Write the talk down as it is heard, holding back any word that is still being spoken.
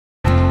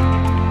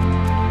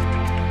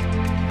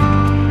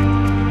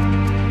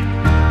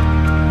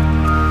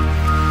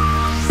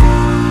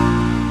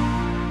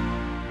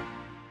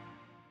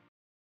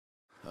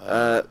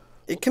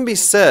It can be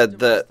said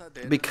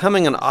that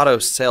becoming an auto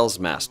sales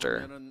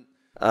master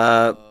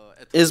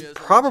is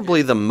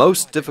probably the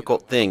most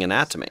difficult thing in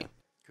Atomy.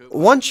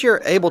 Once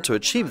you're able to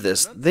achieve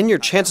this, then your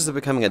chances of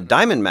becoming a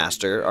diamond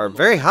master are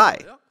very high.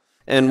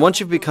 And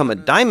once you've become a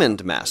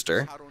diamond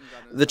master,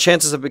 the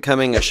chances of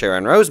becoming a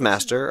Sharon Rose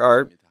master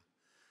are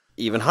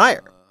even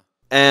higher.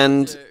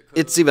 And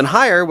it's even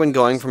higher when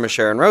going from a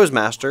Sharon Rose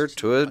master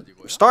to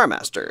a star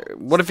master.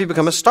 What if you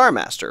become a star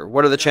master?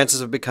 What are the chances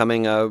of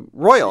becoming a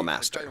royal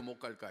master?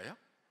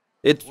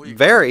 It's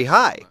very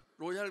high.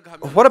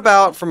 What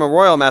about from a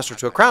royal master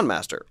to a crown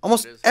master?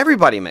 Almost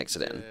everybody makes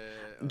it in.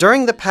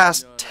 During the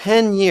past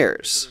 10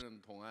 years,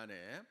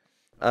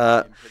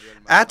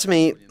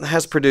 Atomy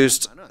has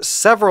produced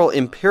several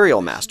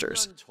imperial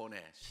masters.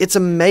 It's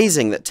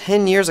amazing that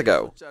 10 years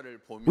ago,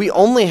 we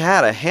only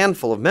had a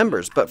handful of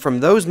members, but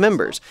from those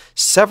members,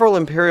 several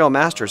imperial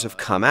masters have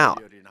come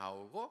out.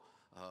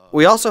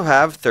 We also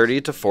have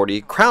 30 to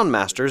 40 crown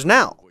masters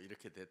now.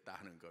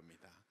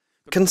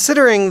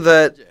 Considering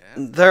that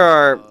there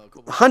are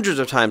hundreds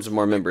of times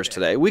more members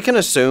today, we can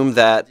assume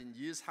that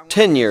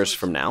 10 years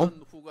from now,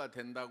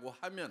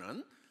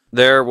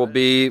 there will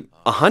be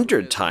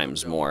 100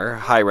 times more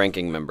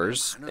high-ranking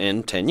members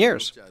in 10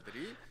 years.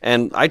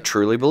 And I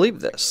truly believe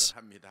this.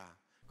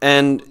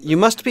 And you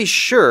must be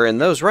sure in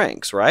those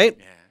ranks, right?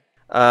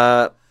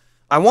 I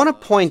want to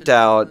point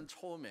out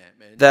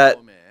that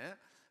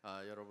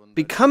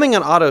becoming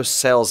an auto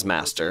sales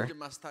master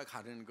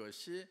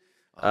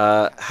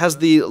has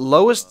the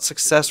lowest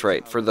success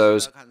rate for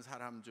those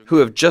who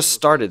have just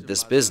started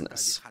this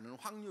business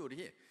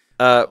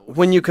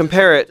when you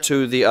compare it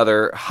to the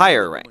other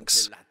higher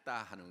ranks.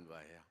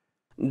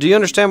 Do you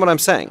understand what I'm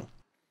saying?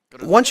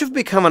 Once you've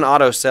become an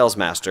auto sales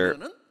master,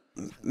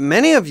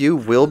 many of you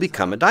will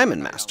become a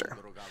diamond master,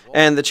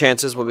 and the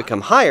chances will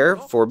become higher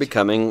for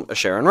becoming a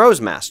Sharon Rose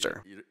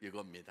master.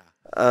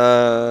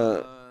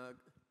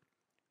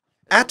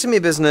 Atomy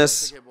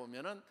business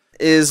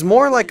is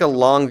more like a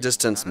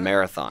long-distance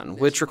marathon,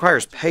 which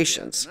requires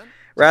patience,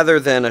 rather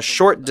than a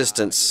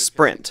short-distance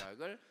sprint.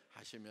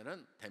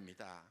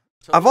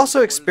 I've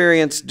also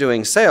experienced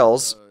doing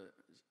sales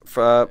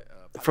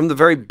from the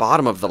very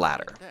bottom of the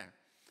ladder.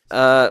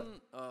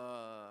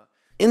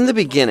 In the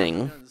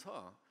beginning,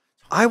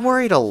 I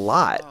worried a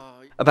lot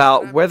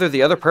about whether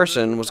the other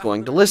person was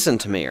going to listen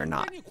to me or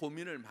not.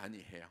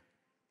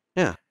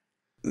 Yeah.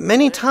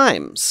 Many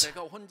times,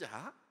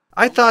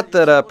 I thought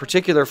that a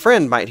particular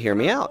friend might hear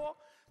me out.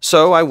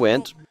 So I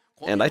went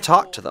and I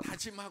talked to them.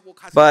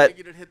 But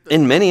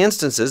in many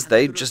instances,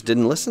 they just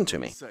didn't listen to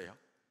me.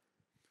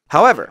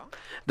 However,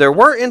 there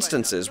were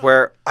instances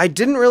where I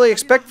didn't really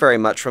expect very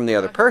much from the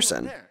other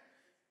person.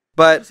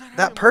 But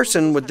that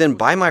person would then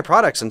buy my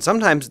products, and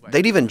sometimes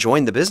they'd even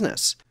join the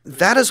business.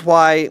 That is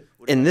why,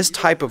 in this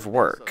type of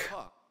work,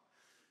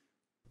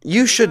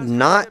 you should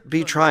not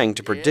be trying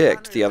to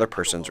predict the other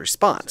person's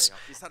response.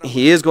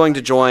 He is going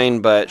to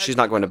join, but she's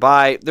not going to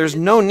buy. There's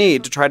no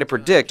need to try to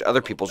predict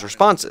other people's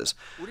responses.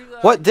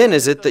 What then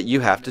is it that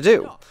you have to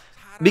do?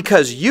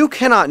 Because you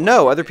cannot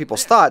know other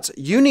people's thoughts,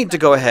 you need to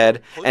go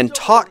ahead and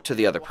talk to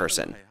the other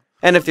person.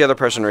 And if the other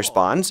person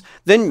responds,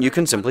 then you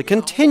can simply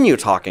continue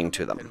talking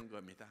to them.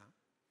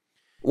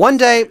 One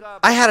day,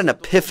 I had an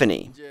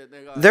epiphany.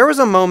 There was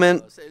a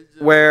moment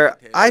where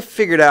I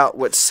figured out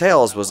what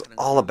sales was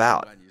all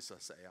about.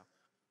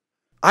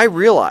 I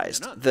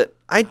realized that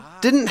I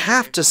didn't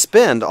have to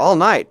spend all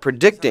night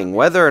predicting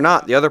whether or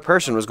not the other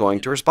person was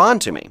going to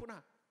respond to me.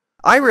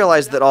 I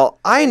realized that all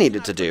I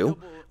needed to do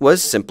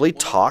was simply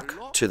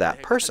talk to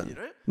that person.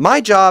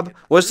 My job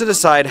was to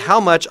decide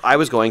how much I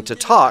was going to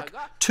talk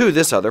to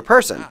this other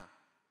person.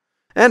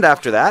 And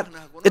after that,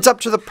 it's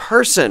up to the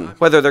person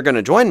whether they're going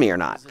to join me or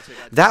not.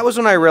 That was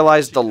when I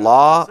realized the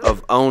law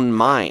of own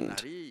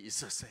mind.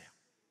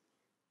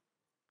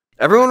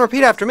 Everyone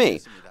repeat after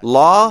me.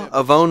 Law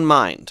of own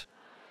mind.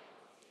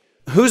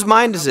 Whose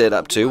mind is it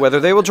up to whether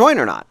they will join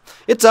or not?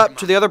 It's up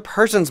to the other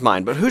person's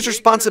mind, but whose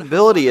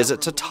responsibility is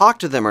it to talk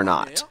to them or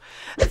not?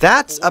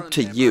 That's up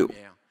to you.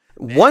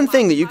 One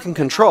thing that you can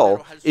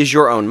control is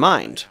your own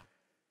mind.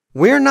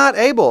 We're not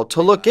able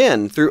to look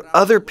in through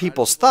other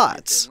people's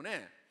thoughts.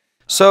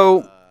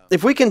 So,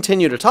 if we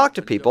continue to talk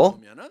to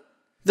people,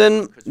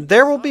 then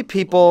there will be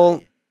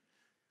people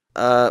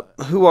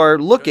who are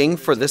looking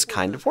for this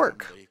kind of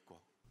work.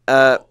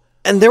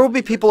 And there will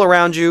be people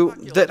around you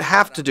that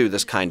have to do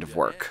this kind of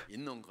work.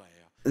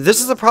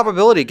 This is a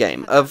probability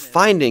game of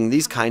finding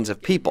these kinds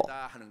of people.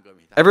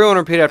 Everyone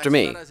repeat after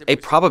me. A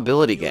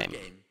probability game.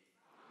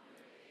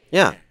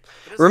 Yeah.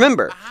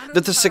 Remember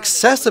that the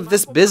success of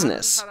this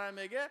business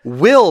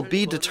will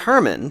be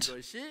determined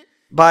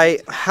by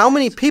how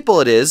many people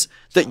it is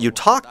that you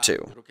talk to.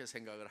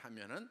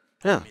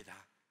 Yeah.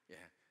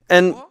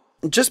 And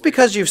just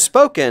because you've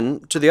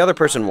spoken to the other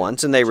person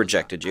once and they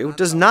rejected you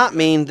does not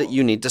mean that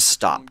you need to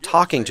stop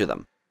talking to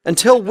them.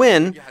 Until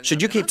when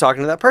should you keep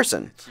talking to that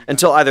person?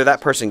 Until either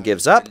that person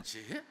gives up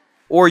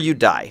or you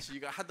die.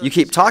 You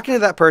keep talking to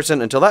that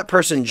person until that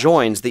person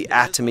joins the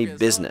Atomy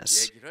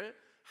business.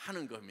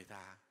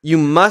 You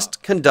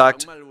must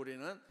conduct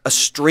a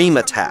stream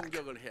attack.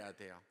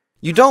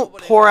 You don't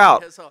pour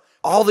out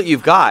all that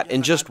you've got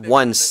in just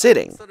one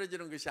sitting,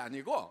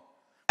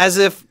 as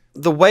if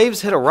the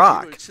waves hit a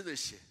rock.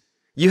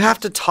 You have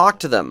to talk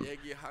to them,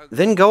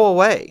 then go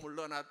away.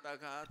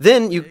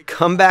 Then you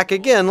come back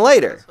again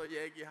later.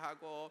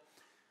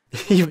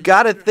 You've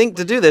got to think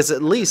to do this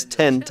at least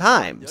 10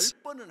 times.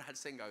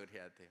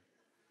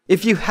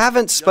 If you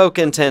haven't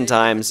spoken 10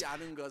 times,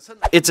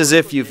 it's as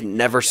if you've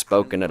never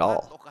spoken at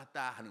all.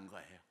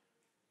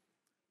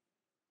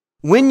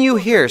 When you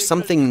hear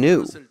something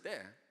new,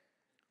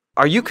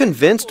 are you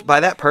convinced by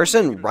that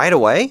person right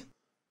away?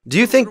 Do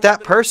you think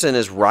that person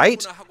is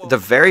right the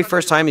very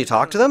first time you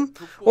talk to them?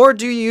 Or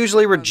do you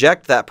usually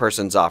reject that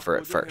person's offer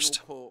at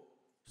first?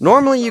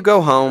 Normally you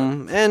go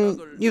home and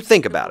you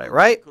think about it,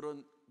 right?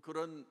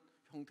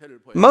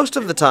 Most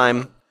of the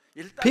time,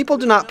 people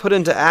do not put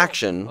into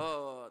action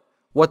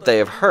what they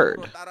have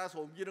heard.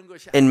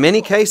 In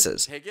many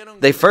cases,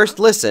 they first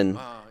listen,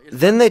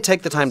 then they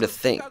take the time to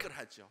think.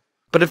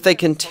 But if they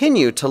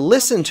continue to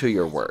listen to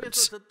your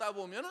words,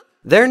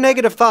 their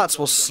negative thoughts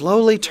will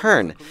slowly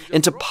turn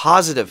into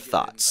positive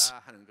thoughts.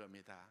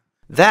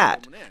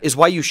 That is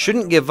why you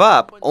shouldn't give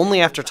up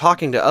only after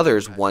talking to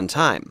others one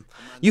time.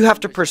 You have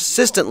to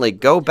persistently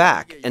go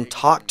back and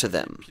talk to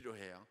them.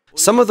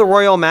 Some of the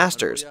royal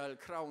masters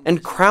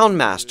and crown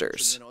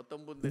masters,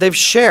 they've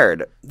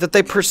shared that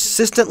they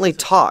persistently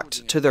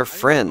talked to their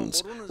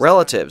friends,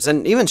 relatives,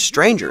 and even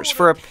strangers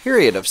for a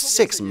period of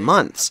 6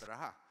 months.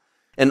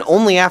 And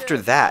only after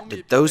that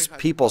did those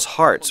people's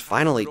hearts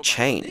finally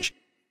change,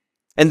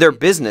 and their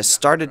business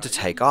started to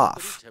take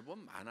off.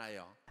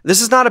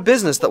 This is not a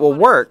business that will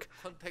work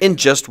in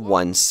just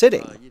one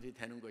sitting.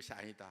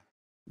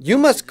 You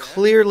must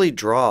clearly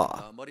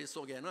draw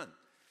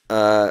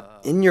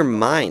in your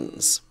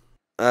minds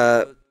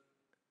the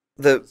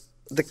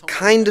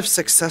kind of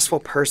successful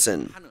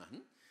person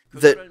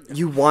that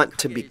you want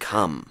to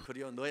become.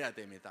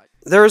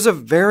 There is a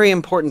very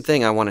important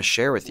thing I want to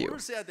share with you.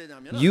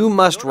 You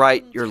must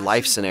write your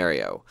life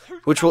scenario,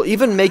 which will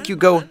even make you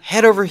go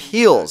head over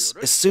heels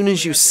as soon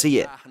as you see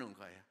it.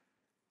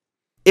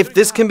 If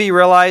this can be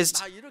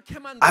realized,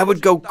 I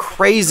would go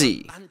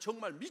crazy.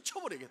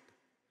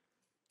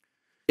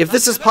 If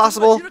this is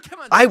possible,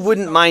 I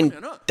wouldn't mind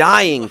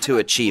dying to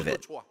achieve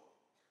it.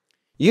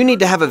 You need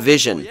to have a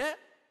vision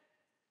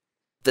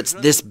that's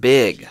this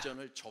big.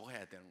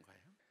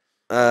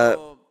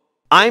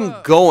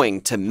 I'm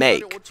going to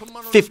make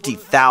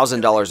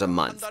 $50,000 a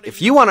month.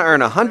 If you want to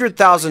earn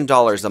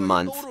 $100,000 a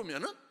month,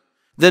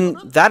 then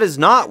that is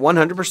not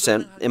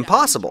 100%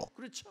 impossible.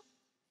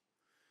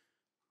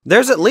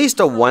 There's at least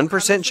a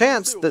 1%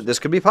 chance that this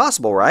could be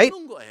possible, right?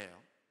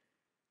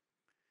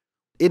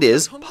 It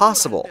is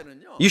possible.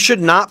 You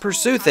should not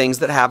pursue things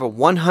that have a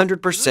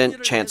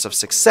 100% chance of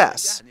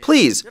success.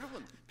 Please,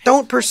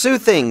 don't pursue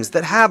things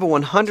that have a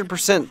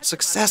 100%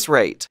 success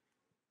rate.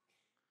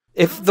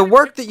 If the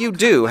work that you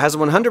do has a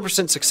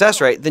 100% success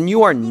rate, then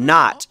you are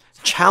not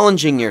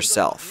challenging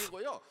yourself.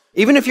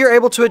 Even if you're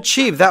able to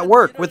achieve that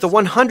work with a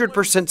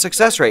 100%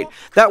 success rate,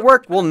 that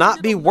work will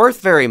not be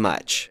worth very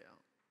much.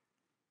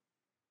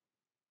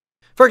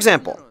 For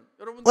example,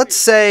 let's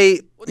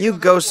say you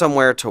go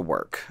somewhere to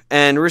work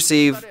and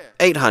receive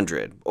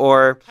 $800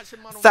 or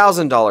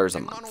 $1,000 a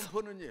month.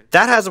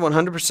 That has a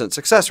 100%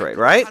 success rate,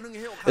 right?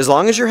 As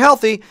long as you're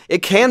healthy,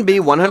 it can be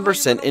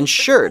 100%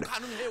 insured.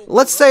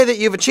 Let's say that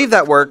you've achieved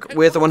that work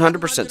with a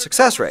 100%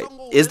 success rate.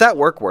 Is that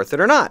work worth it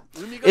or not?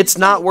 It's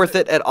not worth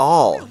it at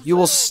all. You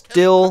will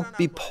still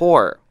be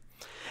poor.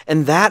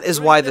 And that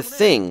is why the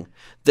thing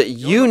that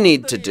you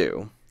need to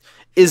do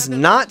is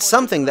not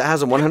something that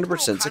has a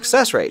 100%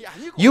 success rate.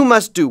 You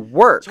must do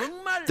work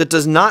that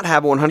does not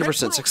have a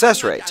 100%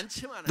 success rate,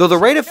 though the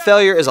rate of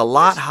failure is a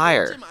lot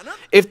higher.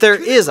 If there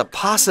is a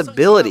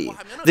possibility,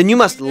 then you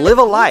must live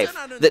a life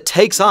that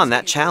takes on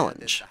that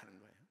challenge.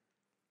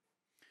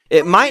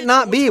 It might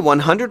not be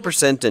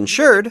 100%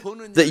 insured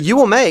that you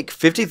will make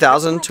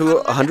 $50,000 to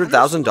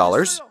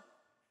 $100,000.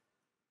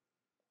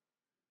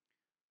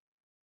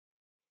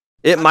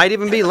 It might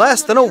even be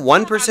less than a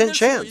 1%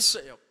 chance.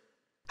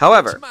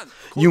 However,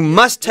 you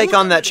must take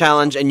on that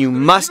challenge and you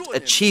must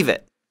achieve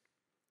it.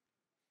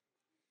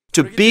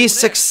 To be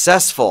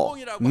successful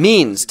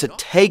means to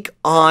take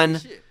on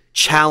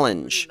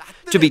challenge.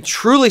 To be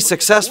truly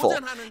successful,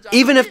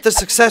 even if the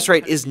success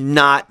rate is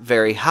not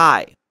very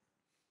high.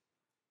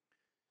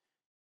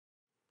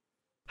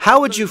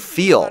 How would you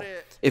feel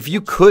if you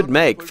could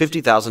make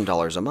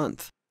 $50,000 a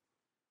month?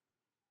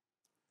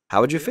 How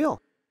would you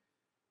feel?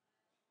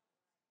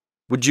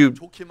 Would you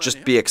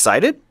just be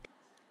excited?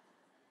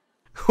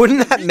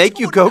 Wouldn't that make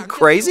you go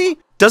crazy?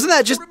 Doesn't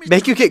that just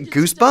make you get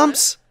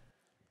goosebumps?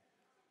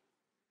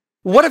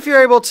 What if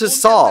you're able to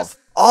solve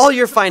all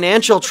your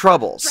financial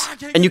troubles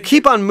and you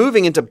keep on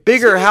moving into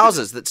bigger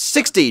houses that's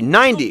 60,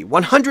 90,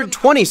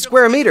 120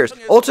 square meters?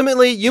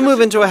 Ultimately, you move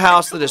into a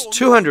house that is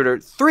 200 or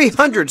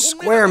 300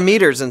 square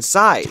meters in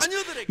size.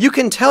 You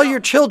can tell your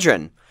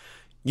children,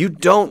 You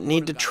don't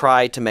need to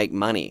try to make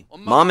money.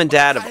 Mom and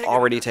Dad have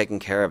already taken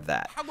care of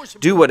that.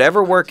 Do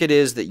whatever work it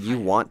is that you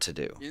want to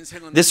do.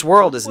 This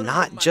world is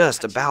not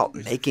just about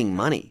making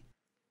money.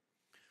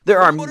 There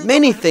are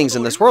many things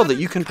in this world that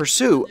you can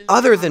pursue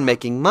other than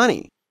making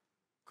money.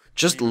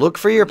 Just look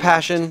for your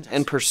passion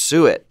and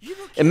pursue it.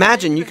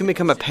 Imagine you can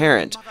become a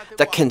parent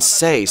that can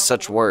say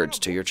such words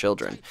to your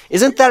children.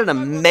 Isn't that an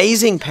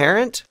amazing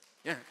parent?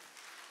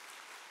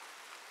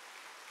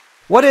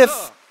 What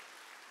if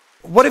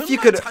you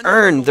could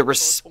earn the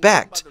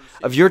respect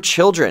of your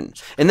children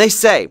and they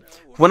say,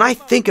 when I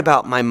think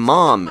about my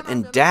mom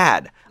and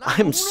dad,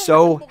 I'm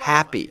so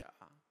happy.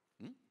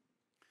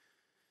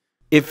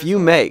 If you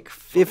make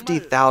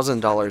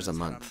 $50,000 a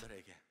month,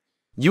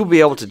 you'll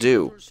be able to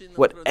do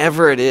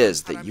whatever it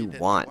is that you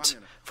want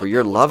for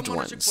your loved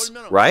ones,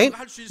 right?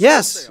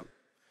 Yes,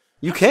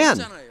 you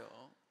can.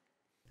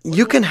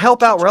 You can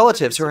help out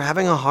relatives who are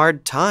having a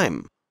hard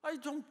time.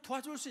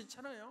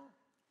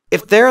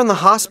 If they're in the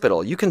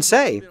hospital, you can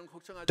say,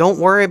 don't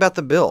worry about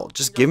the bill.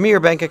 Just give me your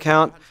bank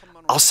account.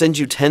 I'll send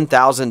you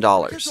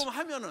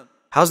 $10,000.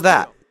 How's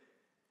that?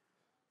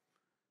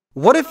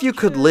 What if you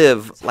could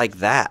live like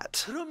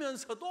that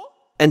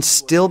and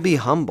still be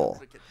humble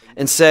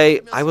and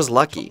say, I was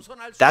lucky.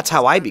 That's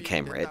how I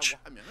became rich.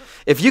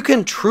 If you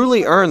can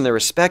truly earn the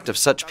respect of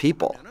such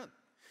people,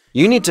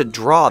 you need to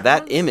draw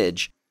that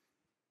image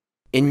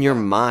in your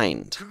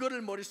mind.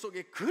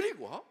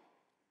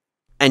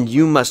 And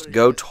you must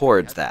go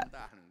towards that.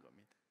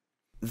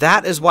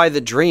 That is why the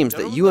dreams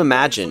that you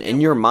imagine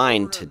in your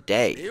mind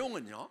today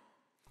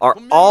are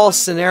all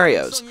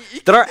scenarios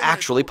that are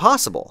actually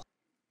possible.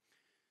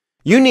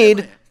 You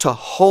need to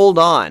hold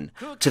on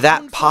to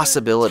that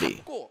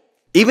possibility.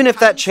 Even if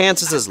that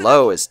chance is as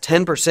low as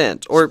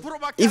 10% or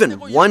even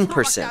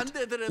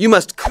 1%, you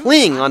must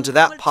cling onto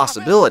that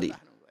possibility.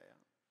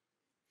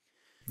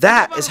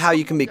 That is how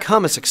you can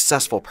become a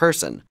successful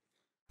person.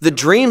 The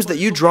dreams that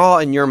you draw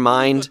in your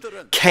mind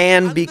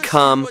can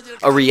become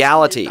a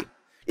reality.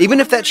 Even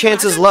if that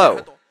chance is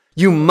low,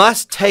 you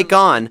must take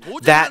on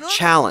that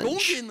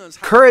challenge.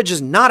 Courage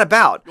is not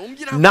about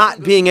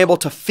not being able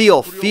to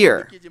feel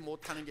fear.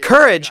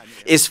 Courage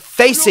is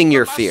facing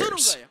your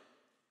fears.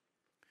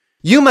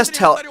 You must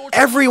tell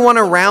everyone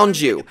around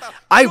you,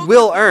 I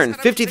will earn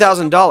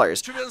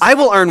 $50,000. I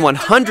will earn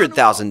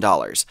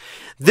 $100,000.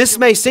 This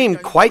may seem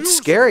quite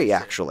scary,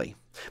 actually,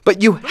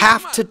 but you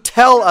have to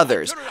tell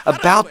others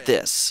about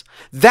this.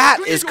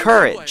 That is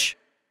courage.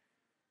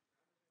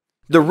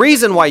 The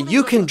reason why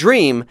you can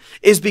dream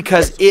is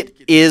because it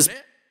is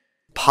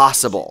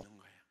possible.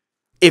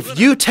 If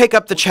you take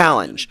up the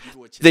challenge,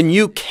 then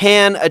you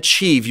can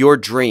achieve your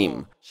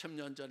dream.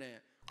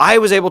 I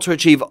was able to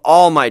achieve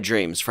all my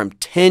dreams from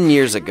 10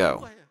 years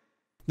ago.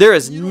 There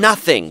is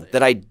nothing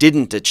that I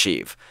didn't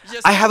achieve.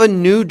 I have a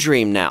new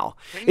dream now.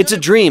 It's a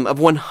dream of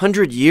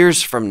 100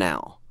 years from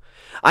now.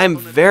 I am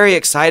very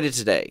excited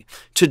today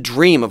to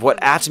dream of what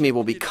Atomy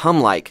will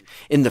become like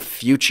in the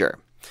future.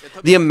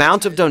 The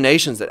amount of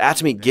donations that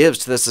Atomy gives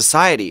to the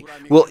society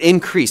will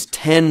increase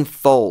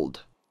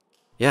tenfold.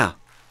 Yeah,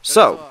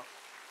 so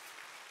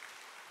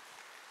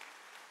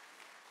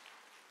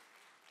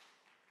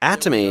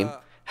Atomy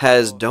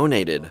has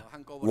donated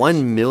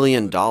 $1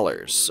 million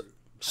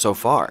so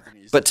far.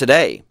 But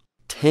today,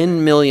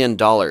 $10 million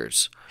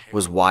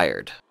was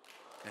wired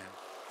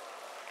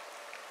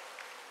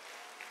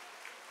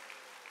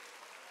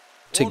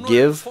to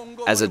give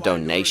as a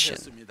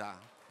donation.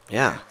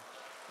 Yeah.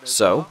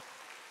 So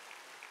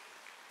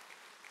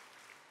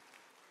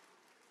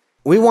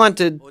we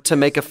wanted to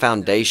make a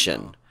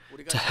foundation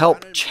to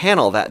help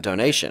channel that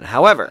donation.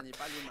 However,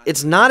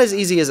 it's not as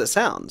easy as it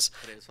sounds.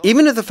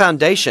 Even if the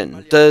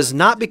foundation does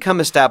not become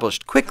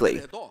established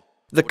quickly,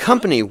 the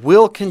company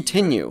will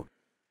continue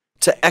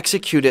to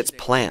execute its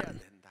plan.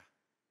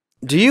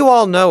 Do you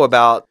all know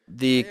about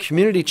the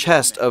Community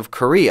Chest of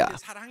Korea?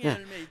 Yeah.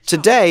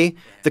 Today,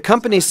 the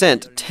company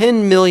sent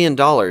 $10 million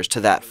to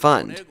that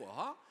fund.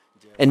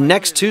 And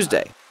next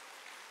Tuesday,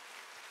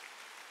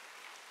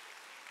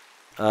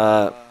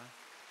 the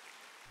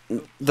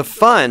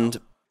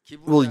fund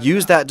will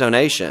use that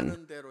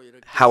donation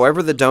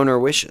however the donor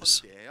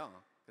wishes.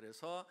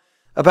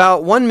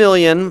 About $1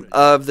 million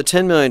of the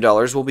 $10 million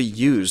will be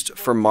used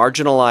for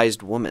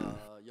marginalized women.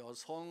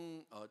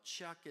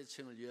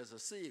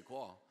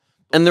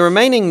 And the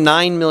remaining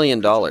 $9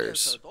 million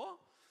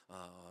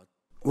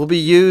will be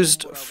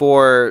used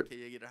for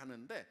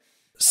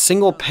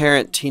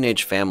single-parent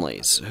teenage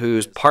families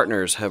whose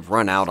partners have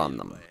run out on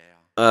them.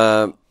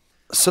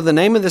 So the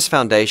name of this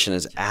foundation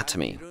is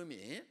Atomy,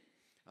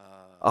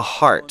 a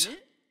heart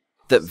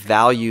that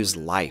values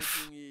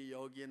life.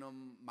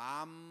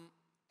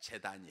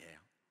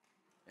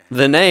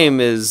 The name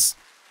is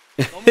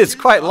it's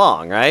quite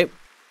long, right?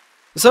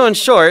 So in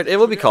short, it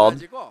will be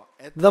called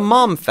the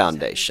Mom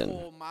Foundation.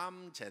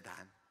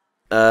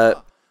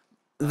 The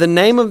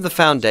name of the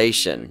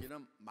foundation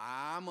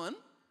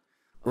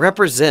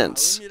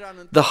represents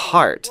the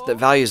heart that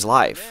values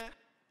life,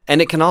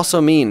 and it can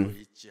also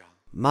mean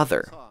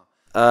mother.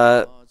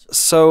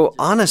 So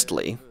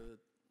honestly,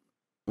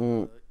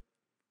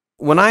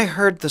 When I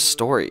heard the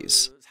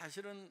stories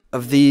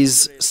of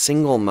these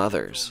single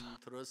mothers,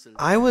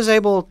 I was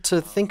able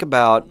to think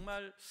about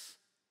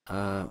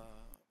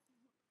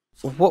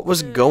what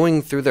was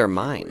going through their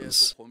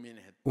minds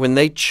when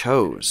they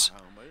chose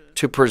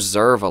to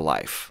preserve a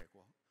life.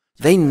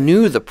 They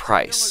knew the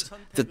price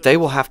that they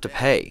will have to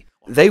pay.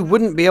 They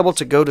wouldn't be able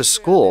to go to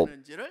school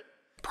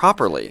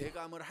properly.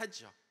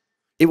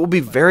 It will be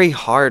very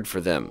hard for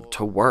them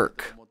to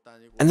work.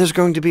 And there's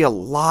going to be a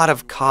lot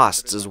of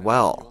costs as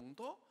well.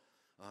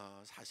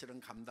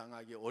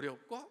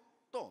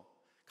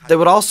 They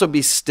would also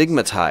be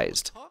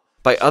stigmatized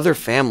by other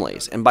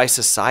families and by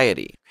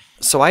society.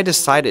 So I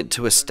decided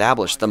to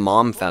establish the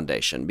Mom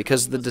Foundation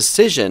because the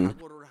decision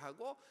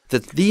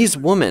that these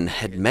women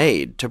had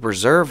made to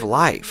preserve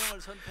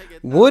life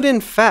would, in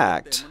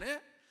fact,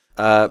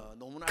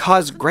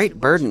 cause great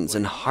burdens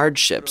and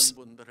hardships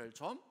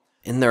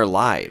in their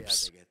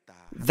lives.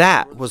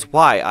 That was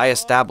why I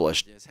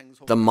established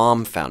the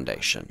Mom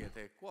Foundation.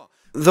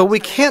 Though we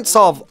can't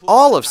solve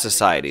all of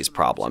society's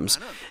problems,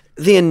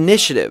 the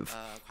initiative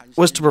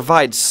was to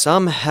provide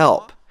some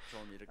help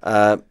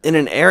in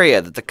an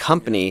area that the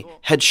company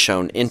had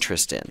shown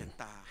interest in.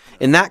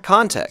 In that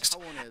context,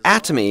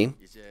 Atomy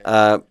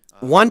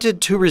wanted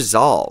to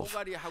resolve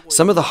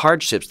some of the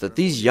hardships that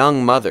these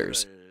young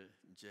mothers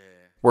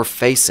were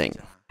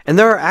facing. And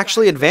there are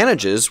actually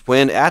advantages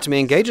when Atomy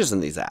engages in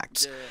these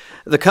acts.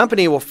 The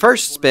company will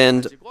first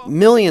spend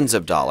millions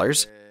of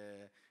dollars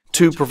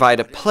to provide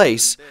a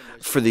place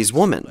for these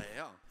women.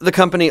 The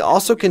company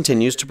also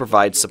continues to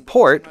provide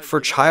support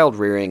for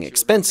child-rearing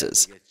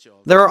expenses.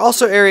 There are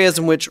also areas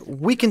in which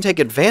we can take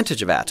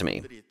advantage of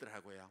Atomy.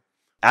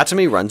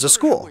 Atomy runs a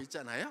school,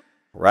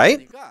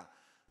 right?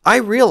 I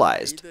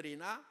realized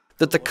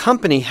that the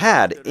company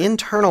had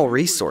internal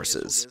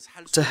resources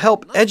to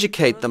help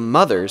educate the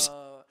mothers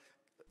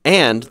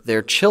and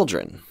their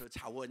children.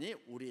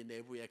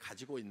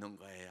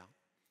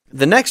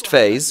 The next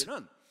phase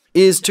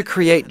is to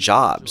create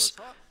jobs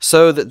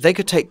so that they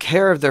could take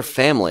care of their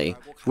family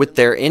with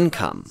their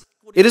income.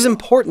 It is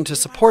important to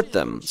support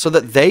them so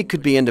that they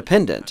could be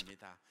independent.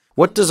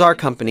 What does our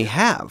company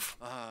have?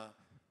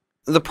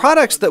 The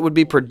products that would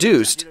be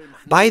produced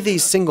by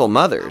these single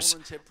mothers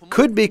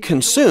could be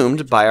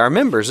consumed by our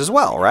members as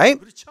well, right?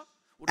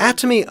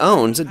 Atomy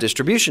owns a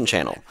distribution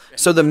channel,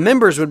 so the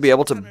members would be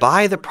able to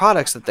buy the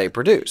products that they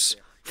produce.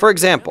 For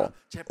example,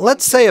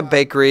 let's say a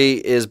bakery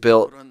is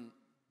built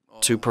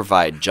to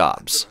provide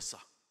jobs.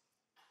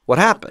 What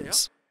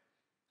happens?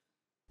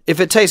 If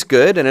it tastes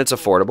good and it's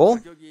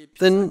affordable,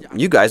 then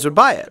you guys would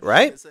buy it,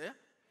 right?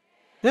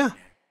 Yeah.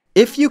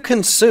 If you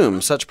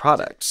consume such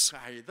products,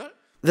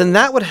 then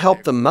that would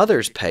help the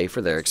mothers pay for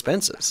their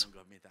expenses.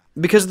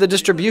 Because the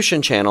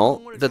distribution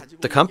channel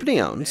that the company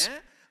owns,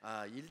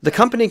 the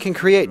company can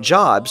create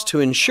jobs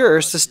to ensure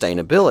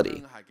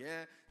sustainability.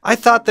 I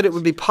thought that it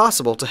would be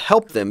possible to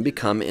help them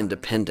become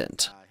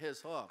independent.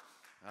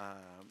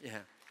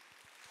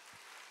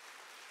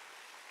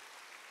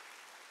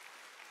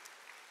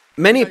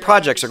 Many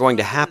projects are going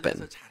to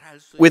happen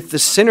with the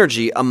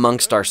synergy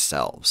amongst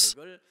ourselves.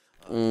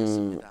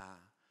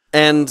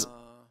 And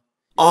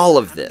all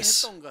of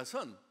this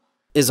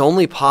is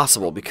only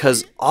possible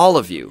because all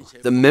of you,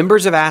 the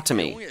members of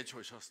Atomy,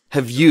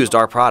 have used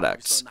our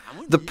products.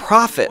 The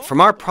profit from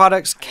our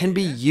products can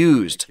be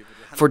used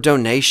for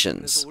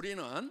donations.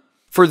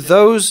 For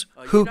those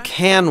who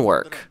can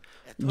work,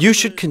 you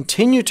should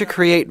continue to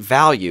create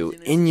value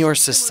in your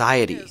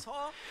society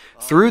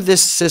through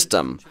this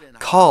system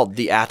called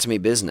the Atomy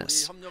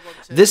business.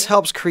 This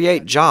helps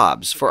create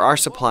jobs for our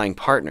supplying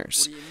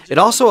partners. It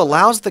also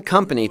allows the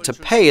company to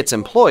pay its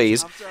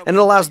employees, and it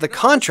allows the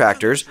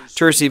contractors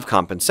to receive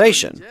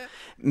compensation.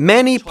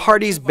 Many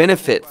parties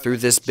benefit through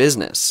this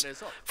business.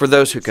 For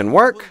those who can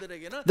work,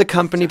 the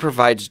company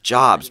provides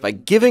jobs by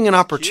giving an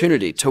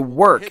opportunity to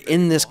work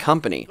in this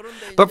company.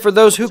 But for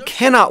those who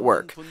cannot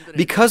work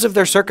because of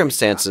their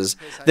circumstances,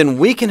 then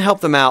we can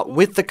help them out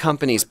with the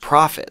company's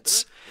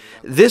profits.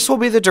 This will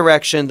be the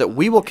direction that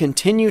we will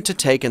continue to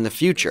take in the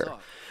future.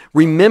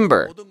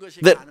 Remember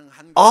that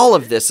all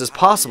of this is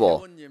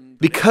possible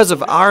because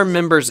of our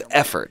members'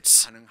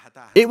 efforts.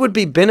 It would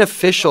be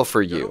beneficial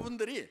for you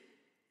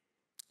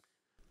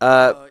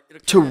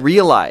to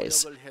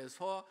realize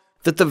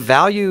that the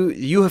value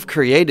you have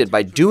created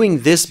by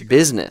doing this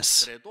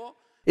business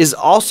is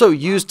also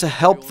used to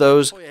help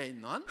those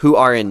who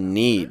are in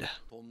need.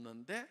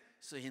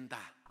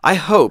 I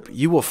hope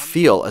you will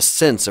feel a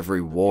sense of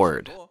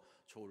reward.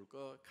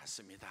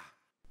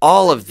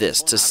 All of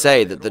this to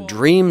say that the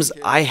dreams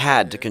I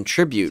had to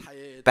contribute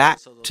back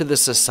to the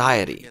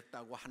society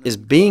is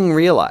being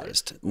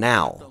realized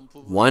now,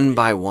 one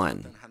by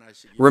one.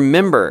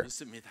 Remember,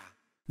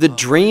 the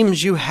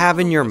dreams you have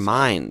in your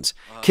minds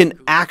can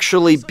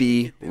actually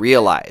be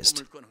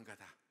realized.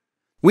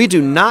 We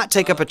do not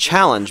take up a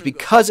challenge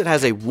because it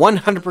has a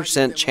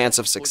 100% chance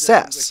of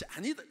success.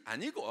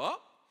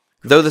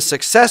 Though the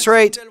success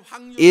rate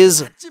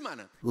is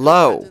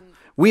low,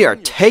 we are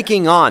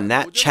taking on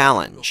that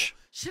challenge.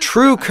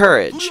 True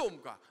courage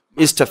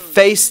is to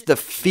face the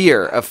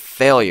fear of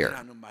failure.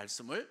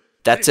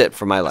 That's it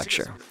for my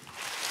lecture.